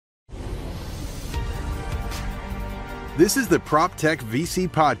This is the PropTech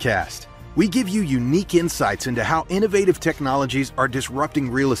VC Podcast. We give you unique insights into how innovative technologies are disrupting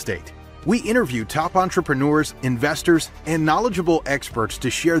real estate. We interview top entrepreneurs, investors, and knowledgeable experts to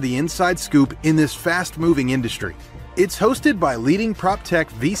share the inside scoop in this fast-moving industry. It's hosted by leading PropTech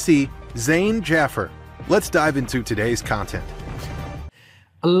VC, Zain Jaffer. Let's dive into today's content.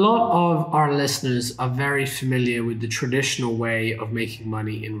 A lot of our listeners are very familiar with the traditional way of making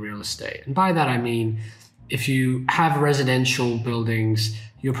money in real estate. And by that, I mean, if you have residential buildings,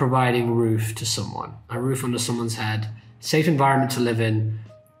 you're providing a roof to someone, a roof under someone's head, safe environment to live in,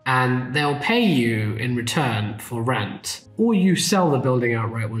 and they'll pay you in return for rent, or you sell the building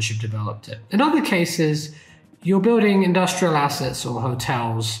outright once you've developed it. In other cases, you're building industrial assets or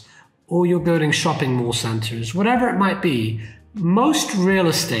hotels, or you're building shopping mall centers, whatever it might be. Most real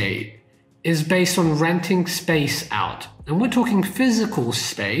estate is based on renting space out. And we're talking physical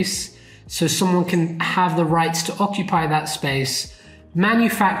space, so someone can have the rights to occupy that space,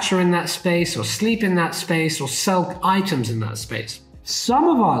 manufacture in that space, or sleep in that space, or sell items in that space. Some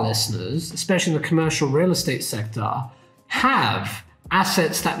of our listeners, especially in the commercial real estate sector, have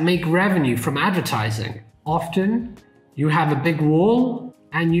assets that make revenue from advertising. Often, you have a big wall,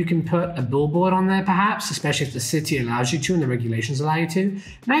 and you can put a billboard on there perhaps, especially if the city allows you to and the regulations allow you to.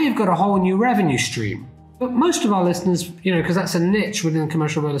 Now you've got a whole new revenue stream. But most of our listeners, because that's a niche within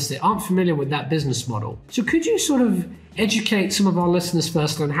commercial real estate, aren't familiar with that business model. So could you sort of educate some of our listeners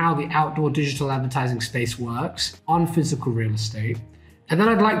first on how the outdoor digital advertising space works on physical real estate? And then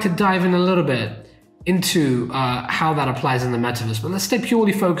I'd like to dive in a little bit into how that applies in the metaverse. But let's stay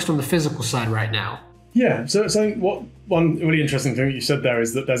purely focused on the physical side right now. Yeah, so one really interesting thing that you said there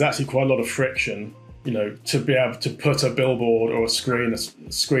is that there's actually quite a lot of friction, to be able to put a billboard or a screen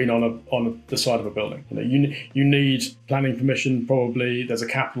on the side of a building. You need planning permission probably. There's a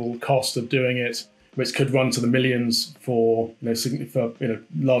capital cost of doing it, which could run to the millions for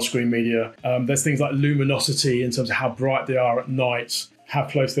large screen media. There's things like luminosity in terms of how bright they are at night, how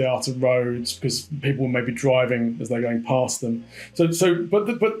close they are to roads, because people may be driving as they're going past them.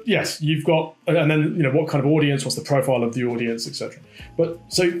 But yes, you've got, and then what kind of audience, what's the profile of the audience, etc. But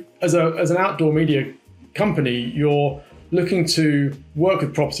so as an outdoor media company, you're looking to work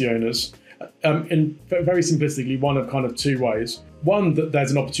with property owners in very simplistically one of kind of two ways. One, that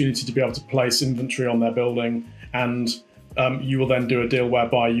there's an opportunity to be able to place inventory on their building, and you will then do a deal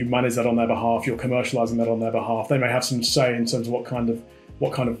whereby you manage that on their behalf, you're commercializing that on their behalf. They may have some say in terms of what kind of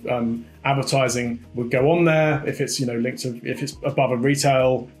advertising would go on there. If it's linked to, if it's above a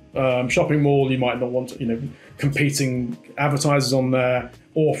retail shopping mall, you might not want competing advertisers on there.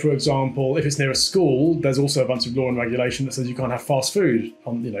 Or for example, if it's near a school, there's also a bunch of law and regulation that says you can't have fast food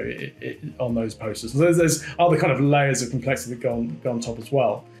on on those posters. So there's other kind of layers of complexity that go on top as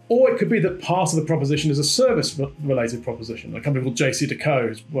well. Or it could be that part of the proposition is a service-related proposition. A company called JC&Co,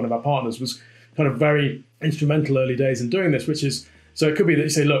 who's one of our partners, was kind of very instrumental early days in doing this, which is, so it could be that you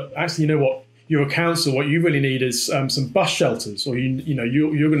say, look, actually, you know what, you're a council, what you really need is some bus shelters, or you're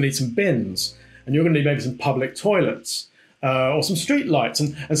going to need some bins, and you're going to need maybe some public toilets, or some street lights.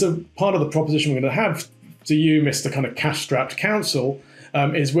 And so part of the proposition we're going to have to you, Mr. kind of cash-strapped council,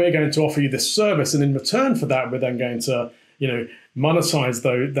 is we're going to offer you this service, and in return for that, we're then going to monetize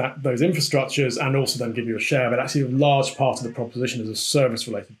those infrastructures and also then give you a share. But actually a large part of the proposition is a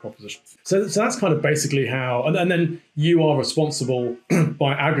service-related proposition. So that's kind of basically how, and then you are responsible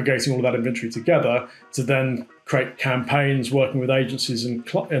by aggregating all of that inventory together to then create campaigns, working with agencies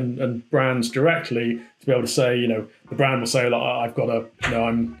and brands directly to be able to say, the brand will say, like, I've got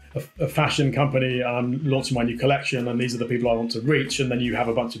I'm a fashion company and I'm launching my new collection and these are the people I want to reach. And then you have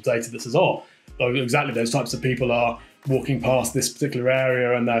a bunch of data that says, exactly those types of people are walking past this particular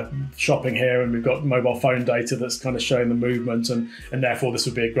area and they're shopping here, and we've got mobile phone data that's kind of showing the movement, and therefore this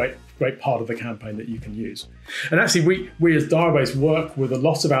would be a great part of the campaign that you can use. And actually we as Direbase work with a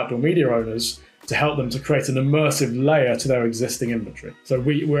lot of outdoor media owners to help them to create an immersive layer to their existing inventory. So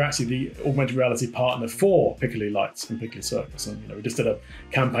we're actually the augmented reality partner for Piccadilly Lights and Piccadilly Circus, and we just did a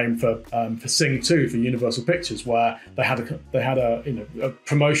campaign for Sing 2 for Universal Pictures, where they had a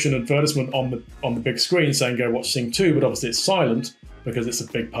promotion advertisement on the big screen saying go watch Sing 2, but obviously it's silent because it's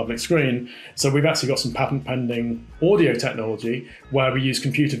a big public screen. So we've actually got some patent pending audio technology where we use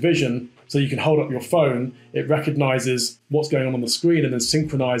computer vision. So you can hold up your phone, it recognizes what's going on the screen and then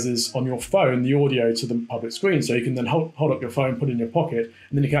synchronizes on your phone the audio to the public screen. So you can then hold up your phone, put it in your pocket,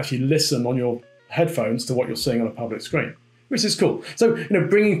 and then you can actually listen on your headphones to what you're seeing on a public screen, which is cool. So,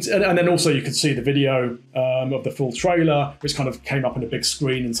 bringing, and then also you could see the video of the full trailer, which kind of came up on a big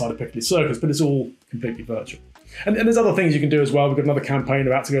screen inside a Piccadilly Circus, but it's all completely virtual. And there's other things you can do as well. We've got another campaign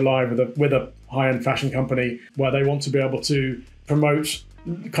about to go live with a high-end fashion company where they want to be able to promote,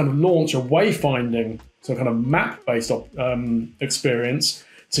 kind of launch a wayfinding, so kind of map-based experience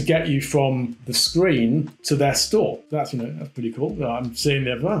to get you from the screen to their store. That's pretty cool. I'm seeing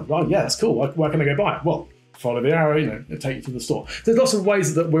that's cool. Where can I go buy it? Well, follow the arrow, it'll take you to the store. There's lots of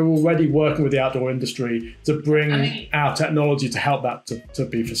ways that we're already working with the outdoor industry to bring our technology to help that to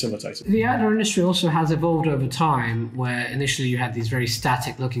be facilitated. The outdoor industry also has evolved over time, where initially you had these very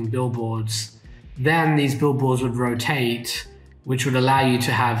static looking billboards. Then these billboards would rotate, which would allow you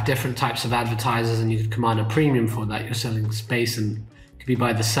to have different types of advertisers, and you could command a premium for that. You're selling space, and it could be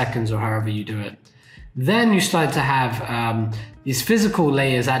by the seconds or however you do it. Then you started to have these physical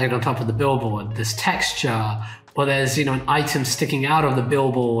layers added on top of the billboard, this texture, or there's an item sticking out of the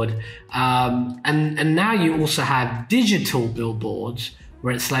billboard, and now you also have digital billboards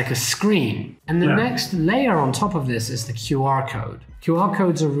where it's like a screen. And the next layer on top of this is the QR code. QR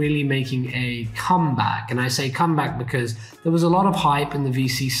codes are really making a comeback, and I say comeback because there was a lot of hype in the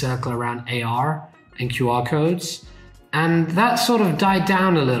VC circle around AR and QR codes. And that sort of died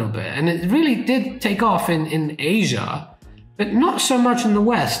down a little bit. And it really did take off in Asia, but not so much in the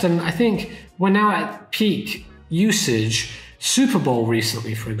West. And I think we're now at peak usage. Super Bowl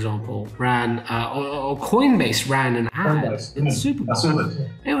recently, for example, ran, or Coinbase ran an ad in the Super Bowl. Absolutely.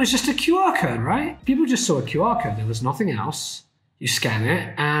 It was just a QR code, right? People just saw a QR code. There was nothing else. You scan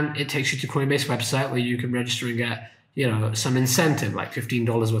it, and it takes you to Coinbase website where you can register and get some incentive, like $15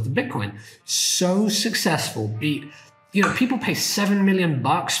 worth of Bitcoin. So successful. People pay $7 million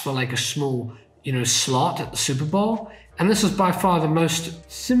for like a small, slot at the Super Bowl. And this was by far the most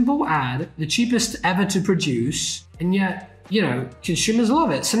simple ad, the cheapest ever to produce. And yet, consumers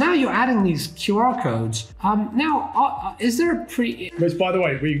love it. So now you're adding these QR codes. Is there a Which, by the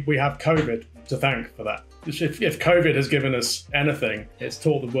way, we have COVID to thank for that. If COVID has given us anything, it's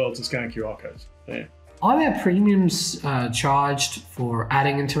taught the world to scan QR codes. Yeah. Are there premiums charged for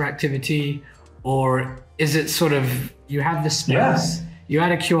adding interactivity? Or is it sort of, you have the space, you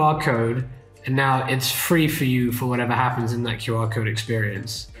add a QR code, and now it's free for you for whatever happens in that QR code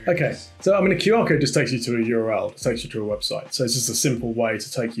experience? Okay, so a QR code just takes you to a URL, it takes you to a website. So it's just a simple way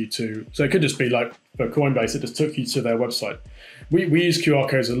to take you to, so it could just be like for Coinbase, it just took you to their website. We use QR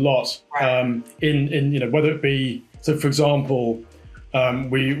codes a lot in whether it be, so for example,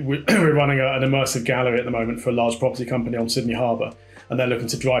 we're running an immersive gallery at the moment for a large property company on Sydney Harbour. And they're looking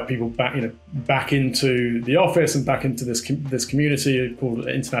to drive people back into the office and back into this community called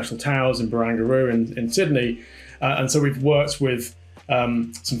International Towers in Barangaroo in Sydney. And so we've worked with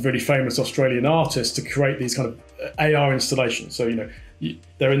some really famous Australian artists to create these kind of AR installations. So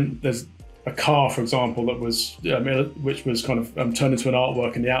there's a car, for example, that was which was kind of turned into an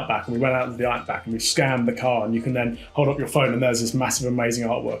artwork in the outback, and we went out to the outback and we scanned the car, and you can then hold up your phone and there's this massive, amazing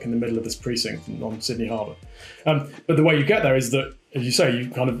artwork in the middle of this precinct on Sydney Harbour. But the way you get there is that, as you say,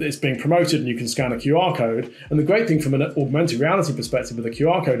 it's being promoted and you can scan a QR code. And the great thing from an augmented reality perspective with a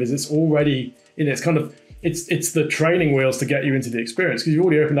QR code is it's already, it's the training wheels to get you into the experience, because you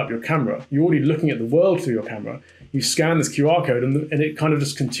already opened up your camera, you're already looking at the world through your camera. You scan this QR code and it kind of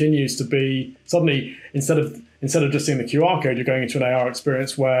just continues to be, suddenly, instead of just seeing the QR code, you're going into an AR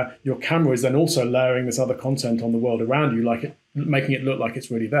experience where your camera is then also layering this other content on the world around you, making it look like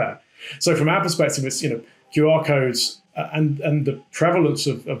it's really there. So from our perspective, it's, QR codes and the prevalence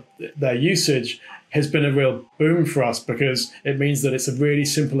of their usage has been a real boom for us, because it means that it's a really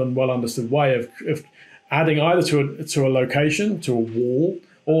simple and well understood way of adding either to a location, to a wall,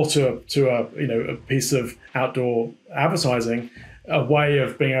 or to a piece of outdoor advertising, a way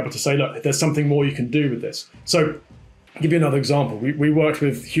of being able to say, look, there's something more you can do with this. So I'll give you another example. We worked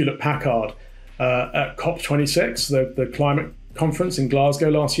with Hewlett-Packard at COP26, the climate conference in Glasgow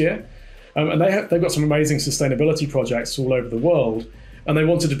last year. And they've got some amazing sustainability projects all over the world. And they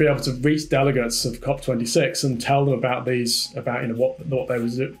wanted to be able to reach delegates of COP26 and tell them about what they were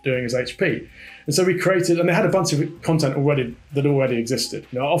doing as HP. And so we created, and they had a bunch of content that already existed.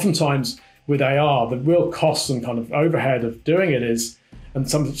 Oftentimes with AR, the real costs and kind of overhead of doing it is, and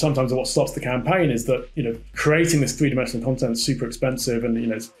sometimes what stops the campaign is that creating this three-dimensional content is super expensive, and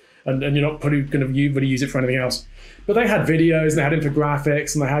and you're not probably going to really use it for anything else. But they had videos, and they had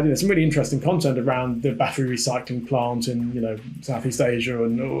infographics, and they had some really interesting content around the battery recycling plant in Southeast Asia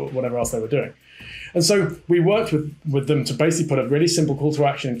and whatever else they were doing. And so we worked with them to basically put a really simple call to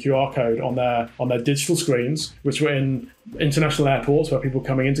action and QR code on their digital screens, which were in international airports where people were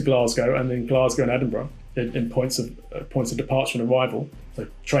coming into Glasgow, and in Glasgow and Edinburgh in points of departure and arrival, so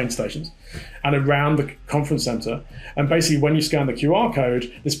train stations, and around the conference centre. And basically, when you scan the QR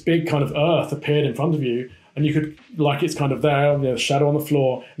code, this big kind of earth appeared in front of you, and you could, like, it's kind of there, shadow on the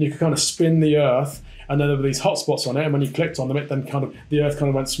floor, and you could kind of spin the Earth, and then there were these hotspots on it, and when you clicked on them, it then kind of, the Earth kind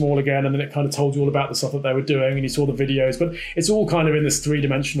of went small again, and then it kind of told you all about the stuff that they were doing, and you saw the videos, but it's all kind of in this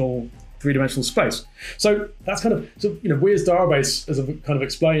three-dimensional space. So that's kind of, so, we as Darabase, as I've kind of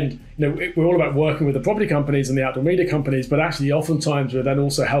explained, we're all about working with the property companies and the outdoor media companies, but actually oftentimes we're then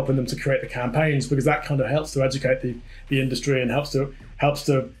also helping them to create the campaigns, because that kind of helps to educate the industry and helps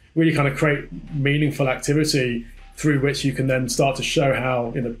to really kind of create meaningful activity through which you can then start to show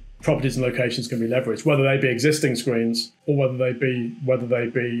how properties and locations can be leveraged, whether they be existing screens or whether they be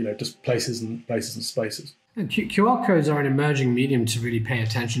just places and spaces. And QR codes are an emerging medium to really pay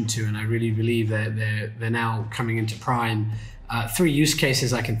attention to, and I really believe that they're now coming into prime. 3 use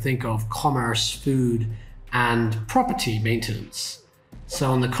cases I can think of: commerce, food, and property maintenance.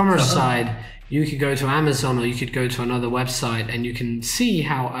 So on the commerce side, you could go to Amazon or you could go to another website and you can see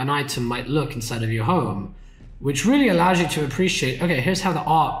how an item might look inside of your home, which really allows you to appreciate, okay, here's how the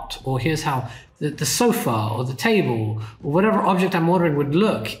art, or here's how the sofa or the table or whatever object I'm ordering would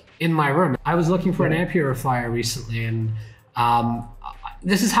look in my room. I was looking for an air purifier recently, and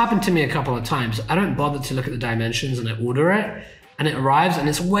this has happened to me a couple of times. I don't bother to look at the dimensions, and I order it, and it arrives, and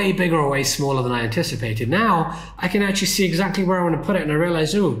it's way bigger or way smaller than I anticipated. Now I can actually see exactly where I want to put it, and I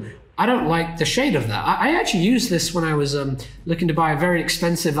realize, I don't like the shade of that. I actually used this when I was looking to buy a very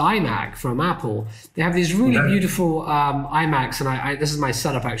expensive iMac from Apple. They have these really beautiful iMacs, and this is my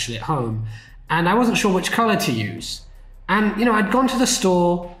setup actually at home, and I wasn't sure which color to use. And I'd gone to the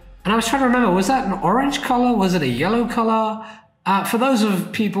store, and I was trying to remember, was that an orange color? Was it a yellow color? For those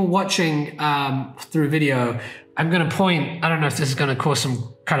of people watching through video, I'm going to point, I don't know if this is going to cause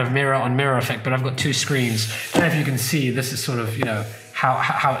some kind of mirror on mirror effect, but I've got 2 screens. I don't know if you can see, this is sort of,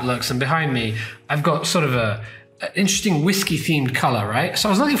 how it looks. And behind me, I've got sort of an interesting whiskey themed color, right? So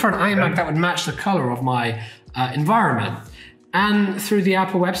I was looking for an iMac that would match the color of my environment. And through the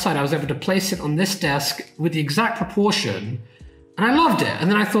Apple website, I was able to place it on this desk with the exact proportion. And I loved it. And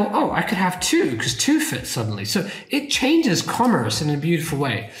then I thought, I could have 2, because 2 fits suddenly. So it changes commerce in a beautiful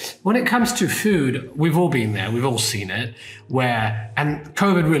way. When it comes to food, we've all been there. We've all seen it. And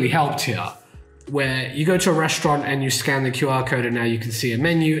COVID really helped here, where you go to a restaurant and you scan the QR code, and now you can see a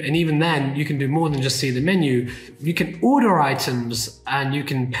menu. And even then, you can do more than just see the menu. You can order items and you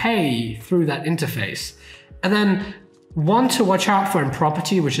can pay through that interface. And then one to watch out for in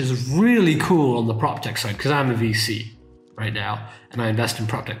property, which is really cool on the PropTech side, because I'm a VC right now and I invest in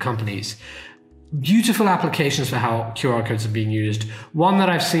PropTech companies. Beautiful applications for how QR codes are being used. One that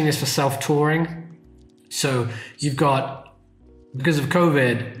I've seen is for self-touring. So you've got, because of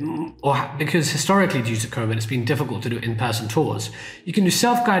COVID, or because historically due to COVID, it's been difficult to do in-person tours. You can do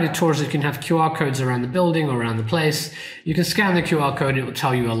self-guided tours. You can have QR codes around the building or around the place. You can scan the QR code, it will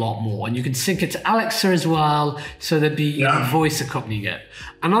tell you a lot more. And you can sync it to Alexa as well, so there'd be voice accompanying it.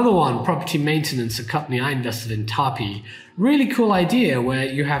 Another one, property maintenance, a company I invested in, Tapi. Really cool idea where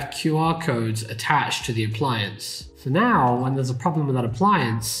you have QR codes attached to the appliance. So now when there's a problem with that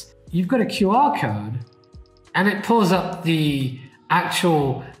appliance, you've got a QR code, and it pulls up the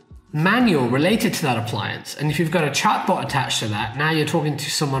actual manual related to that appliance. And if you've got a chatbot attached to that, now you're talking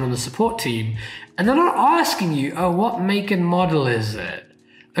to someone on the support team, and they're not asking you, what make and model is it?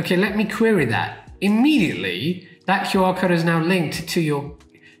 Okay, let me query that. Immediately, that QR code is now linked to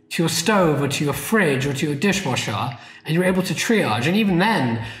your stove or to your fridge or to your dishwasher, and you're able to triage. And even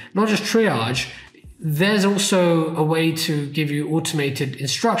then, not just triage, there's also a way to give you automated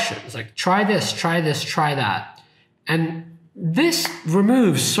instructions, like try this, try that. And this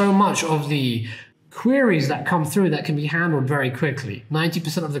removes so much of the queries that come through that can be handled very quickly.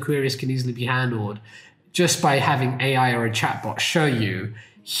 90% of the queries can easily be handled just by having AI or a chatbot show you,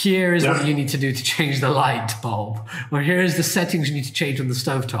 here is what you need to do to change the light bulb, or here is the settings you need to change on the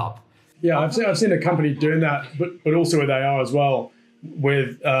stovetop. Yeah, I've seen a company doing that, but also with AR as well,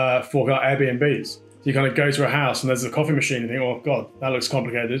 with for Airbnbs. So you kind of go to a house and there's a coffee machine and you think, oh God, that looks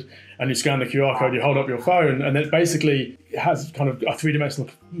complicated. And you scan the QR code, you hold up your phone, and it basically has kind of a 3-dimensional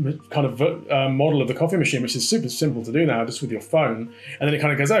kind of model of the coffee machine, which is super simple to do now just with your phone. And then it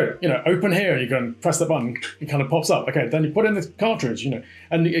kind of goes, open here, and you go and press the button, it kind of pops up. Okay, then you put in the cartridge,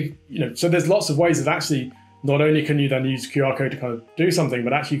 and so there's lots of ways of actually, not only can you then use QR code to kind of do something,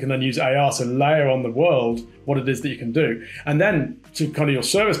 but actually you can then use AR to layer on the world what it is that you can do. And then to kind of your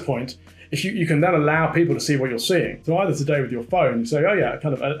service point, if you can then allow people to see what you're seeing. So either today with your phone, you say,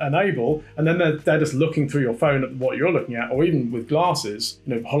 kind of enable, and then they're just looking through your phone at what you're looking at, or even with glasses,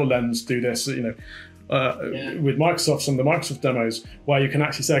 HoloLens do this, with Microsoft, some of the Microsoft demos, where you can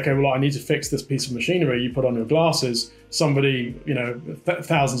actually say, okay, well, I need to fix this piece of machinery. You put on your glasses, somebody,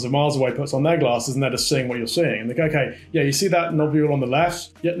 thousands of miles away puts on their glasses, and they're just seeing what you're seeing. And they go, okay, yeah, you see that nodule on the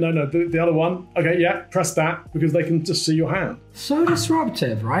left? Yeah, no, the other one. Okay, yeah, press that, because they can just see your hand. So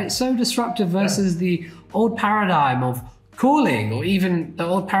disruptive, right? So disruptive versus the old paradigm of calling, or even the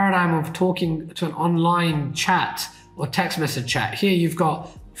old paradigm of talking to an online chat or text message chat. Here you've got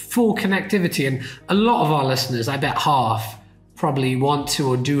full connectivity, and a lot of our listeners, I bet half, probably want to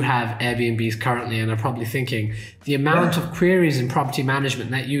or do have Airbnbs currently, and are probably thinking the amount of queries in property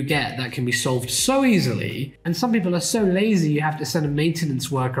management that you get that can be solved so easily. And some people are so lazy, you have to send a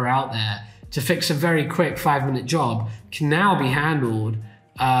maintenance worker out there to fix a very quick 5-minute job, can now be handled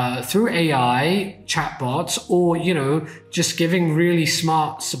through AI, chatbots, or, just giving really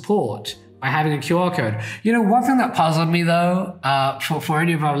smart support by having a QR code. One thing that puzzled me though, for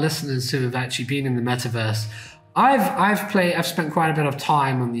any of our listeners who have actually been in the metaverse, I've spent quite a bit of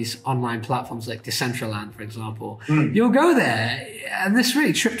time on these online platforms like Decentraland, for example. You'll go there, and this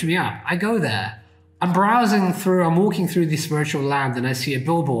really tripped me up. I go there, I'm walking through this virtual land, and I see a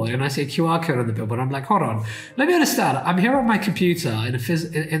billboard, and I see a QR code on the billboard. I'm like, hold on, let me understand. I'm here on my computer in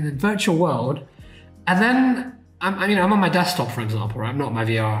the virtual world, and then I'm on my desktop, for example, right? I'm not on my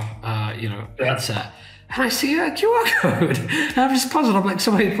VR, headset. And I see a QR code. And I'm just puzzled. I'm like,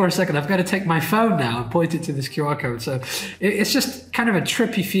 so wait for a second. I've got to take my phone now and point it to this QR code. So it's just kind of a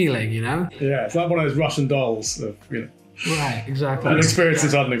trippy feeling, Yeah, it's like one of those Russian dolls. Right, exactly. An experience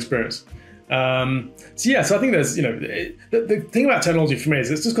is not an experience. So I think there's, the thing about technology for me is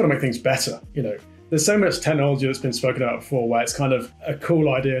it's just got to make things better. There's so much technology that's been spoken about before where it's kind of a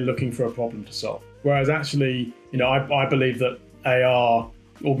cool idea looking for a problem to solve. Whereas actually, I believe that AR,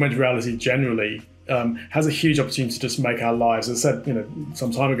 augmented reality generally, has a huge opportunity to just make our lives, as I said,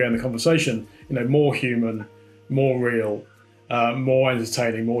 some time ago in the conversation, more human, more real, more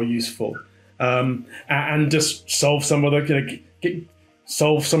entertaining, more useful, and just solve some of the,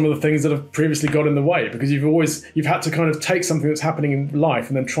 solve some of the things that have previously got in the way, because you've had to kind of take something that's happening in life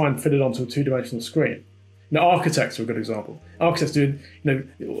and then try and fit it onto a two-dimensional screen. Architects are a good example. Architects are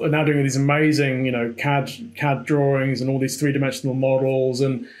now doing these amazing, CAD drawings and all these three-dimensional models,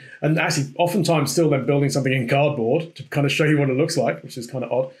 and actually oftentimes still then building something in cardboard to kind of show you what it looks like, which is kind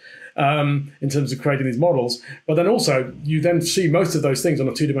of odd in terms of creating these models. But then also you then see most of those things on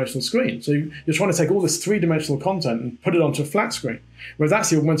a two-dimensional screen. So you're trying to take all this three-dimensional content and put it onto a flat screen. Whereas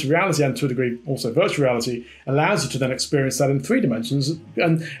actually augmented reality, and to a degree also virtual reality, allows you to then experience that in 3 dimensions.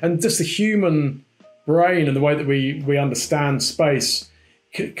 And just the human brain and the way that we understand space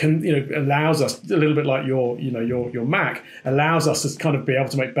can allows us, a little bit like your Mac, allows us to kind of be able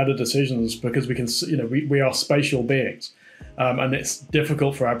to make better decisions, because we can we are spatial beings, and it's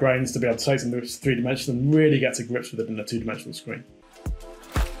difficult for our brains to be able to take something that's 3 dimensional and really get to grips with it in a 2-dimensional screen.